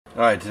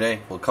Alright,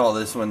 today we'll call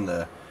this one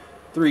the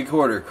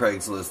 3/4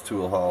 Craigslist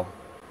tool haul.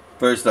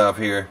 First off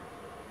here,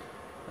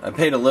 I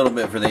paid a little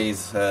bit for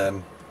these.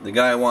 The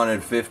guy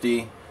wanted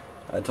 50,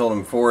 I told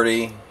him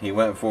 40, he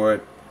went for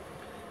it.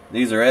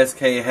 These are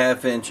SK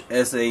half-inch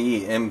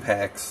SAE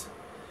impacts.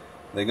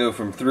 They go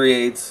from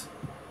 3/8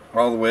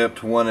 all the way up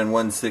to 1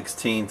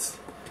 1/16.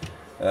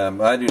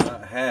 I do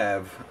not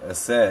have a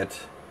set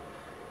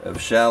of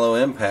shallow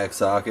impact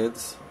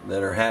sockets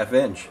that are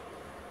half-inch.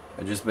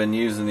 I've just been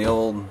using the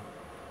old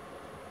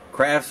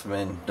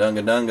Craftsman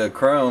Dunga Dunga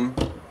Chrome,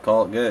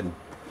 call it good.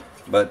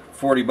 But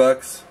 40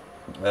 bucks,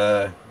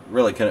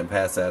 really couldn't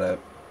pass that up.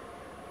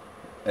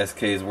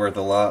 SK is worth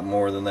a lot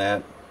more than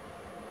that.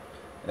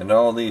 And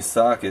all these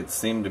sockets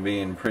seem to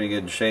be in pretty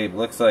good shape.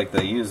 Looks like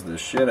they used the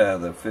shit out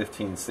of the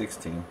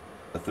 15/16,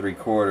 the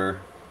 3/4,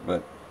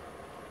 but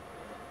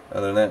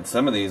other than that,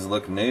 some of these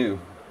look new.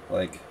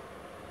 Like,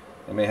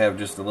 they may have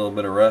just a little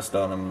bit of rust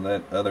on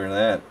them. Other than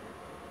that,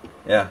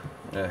 yeah,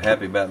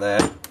 happy about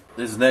that.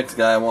 This next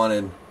guy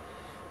wanted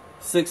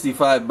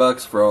 65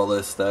 bucks for all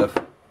this stuff.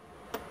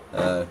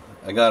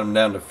 I got him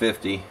down to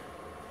 50.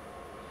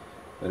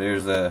 But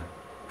here's a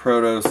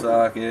Proto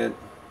socket.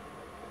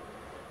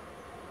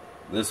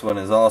 This one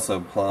is also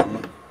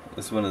Plumb.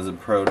 This one is a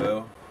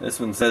Proto. This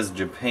one says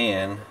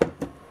Japan.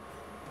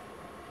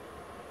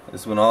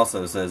 This one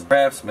also says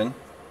Craftsman.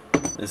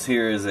 This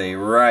here is a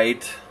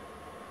Wright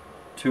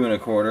 2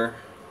 1/4.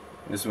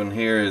 This one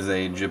here is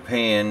a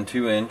Japan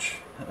 2-inch.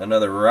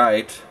 Another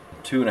Wright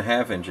 2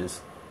 1/2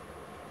 inches.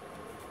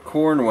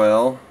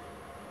 Cornwell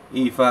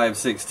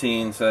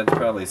E5/16, so that's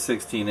probably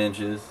 16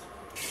 inches.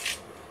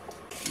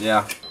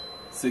 Yeah,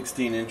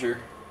 16 incher.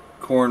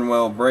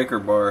 Cornwell breaker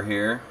bar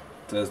here.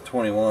 It says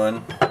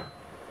 21.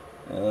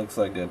 It looks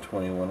like a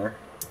 21er.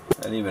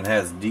 That even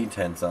has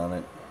detents on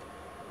it.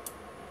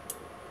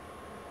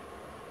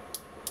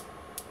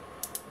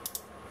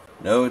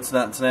 No, it's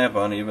not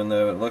snap-on, even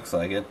though it looks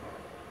like it.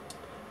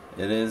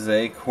 It is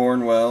a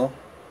Cornwell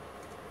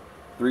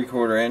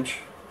 3/4 inch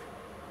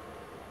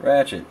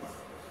ratchet.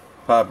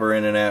 Pop her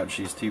in and out,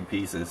 she's 2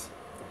 pieces.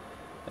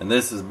 And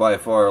this is by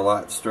far a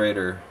lot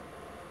straighter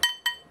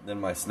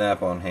than my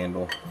snap-on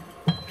handle.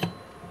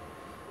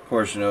 Of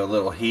course, you know, a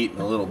little heat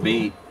and a little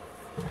beat,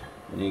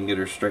 and you can get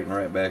her straightened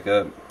right back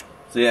up.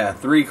 So yeah,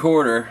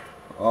 3/4,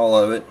 all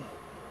of it.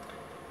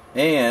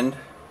 And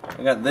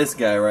I got this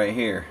guy right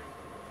here.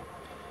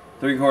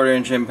 3/4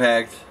 inch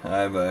impact.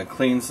 I've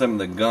cleaned some of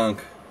the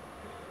gunk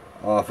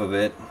off of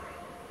it.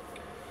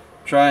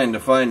 Trying to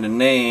find a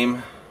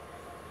name,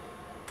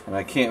 and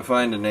I can't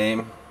find a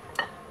name.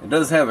 It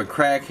does have a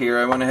crack here.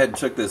 I went ahead and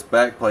took this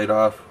back plate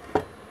off.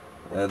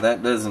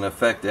 That doesn't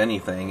affect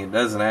anything. It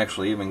doesn't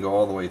actually even go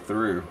all the way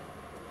through.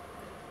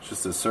 It's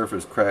just a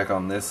surface crack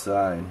on this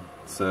side.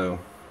 So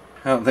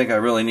I don't think I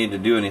really need to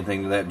do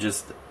anything to that.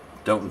 Just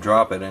don't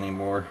drop it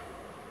anymore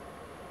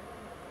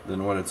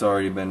than what it's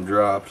already been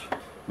dropped.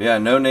 Yeah,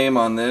 no name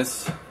on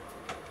this.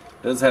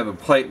 It does have a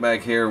plate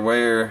back here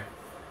where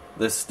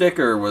the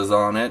sticker was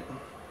on it.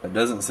 It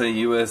doesn't say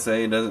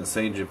USA, doesn't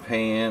say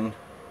Japan,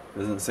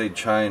 doesn't say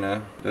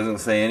China, doesn't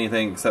say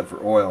anything except for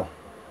oil.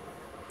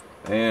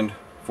 And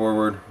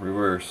forward,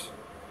 reverse.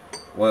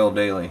 Oil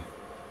daily.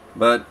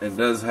 But it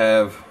does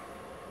have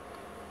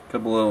a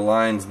couple little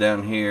lines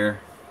down here,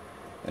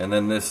 and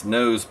then this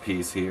nose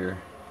piece here,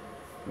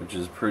 which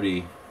is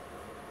pretty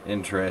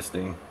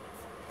interesting.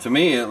 To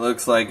me, it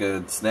looks like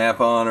a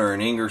snap-on or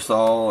an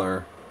Ingersoll,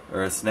 or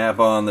a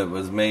snap-on that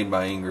was made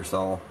by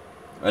Ingersoll.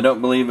 I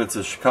don't believe it's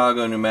a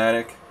Chicago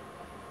pneumatic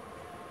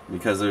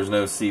because there's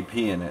no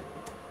CP in it.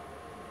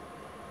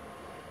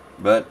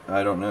 But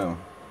I don't know.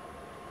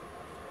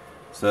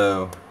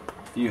 So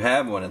if you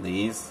have one of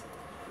these,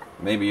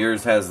 maybe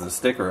yours has the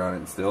sticker on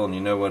it still and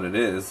you know what it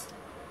is,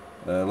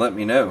 let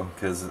me know,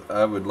 because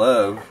I would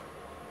love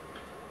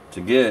to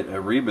get a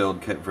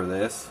rebuild kit for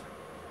this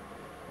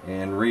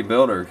and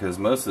rebuild her, because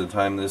most of the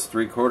time this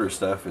 3/4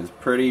 stuff is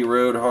pretty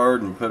road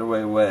hard and put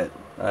away wet.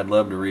 I'd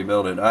love to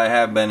rebuild it. I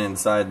have been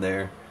inside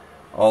there.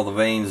 All the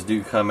veins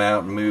do come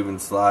out and move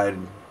and slide.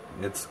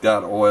 It's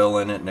got oil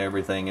in it and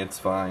everything. It's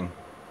fine.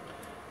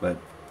 But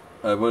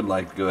I would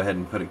like to go ahead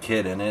and put a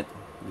kit in it,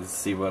 just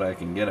see what I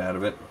can get out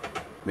of it.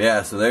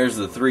 Yeah, so there's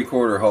the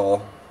 3/4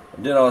 haul.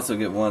 I did also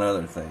get one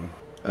other thing.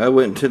 I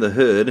went to the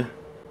hood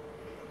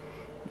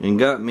and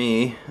got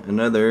me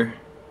another,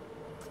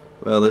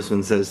 well, this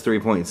one says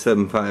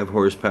 3.75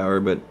 horsepower,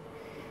 but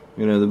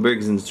you know, the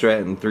Briggs &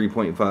 Stratton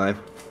 3.5.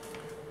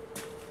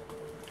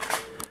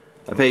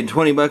 I paid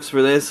 20 bucks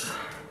for this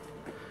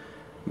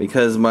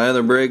because my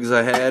other Briggs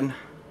I had,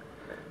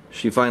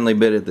 she finally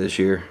bit it this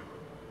year.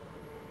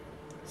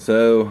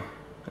 So,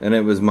 and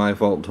it was my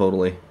fault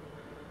totally.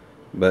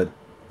 But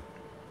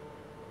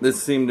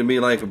this seemed to be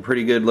like a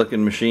pretty good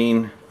looking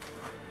machine.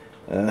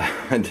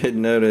 I did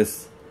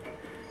notice,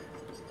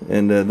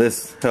 and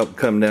this helped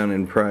come down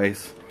in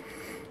price.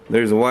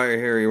 There's a wire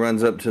here, he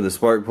runs up to the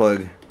spark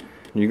plug.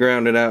 You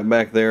ground it out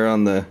back there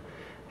on the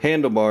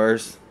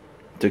handlebars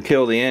to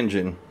kill the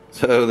engine.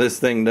 So this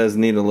thing does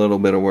need a little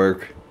bit of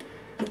work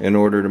in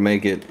order to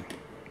make it,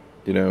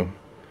 you know,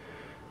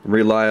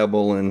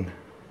 reliable and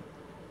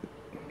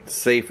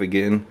safe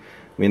again.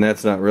 I mean,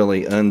 that's not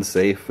really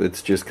unsafe,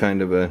 it's just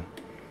kind of a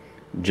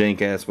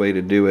jank ass way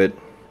to do it.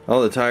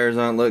 All the tires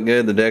on it look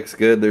good, the deck's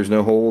good, there's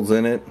no holes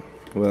in it.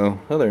 Well,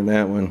 other than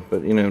that one,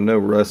 but you know, no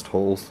rust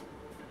holes.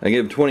 I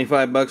give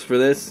 25 bucks for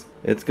this.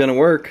 It's gonna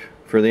work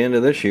for the end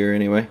of this year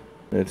anyway.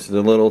 It's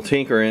the little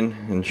tinkering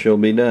and she'll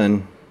be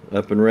done,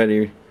 up and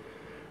ready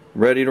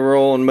to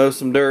roll and mow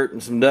some dirt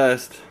and some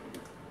dust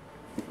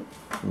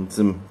and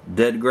some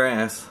dead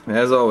grass.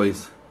 As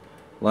always,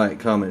 like,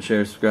 comment,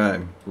 share,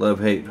 subscribe. Love,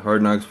 hate,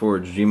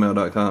 hardknocksforge,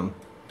 gmail.com.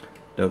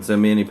 Don't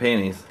send me any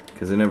panties,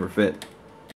 because they never fit.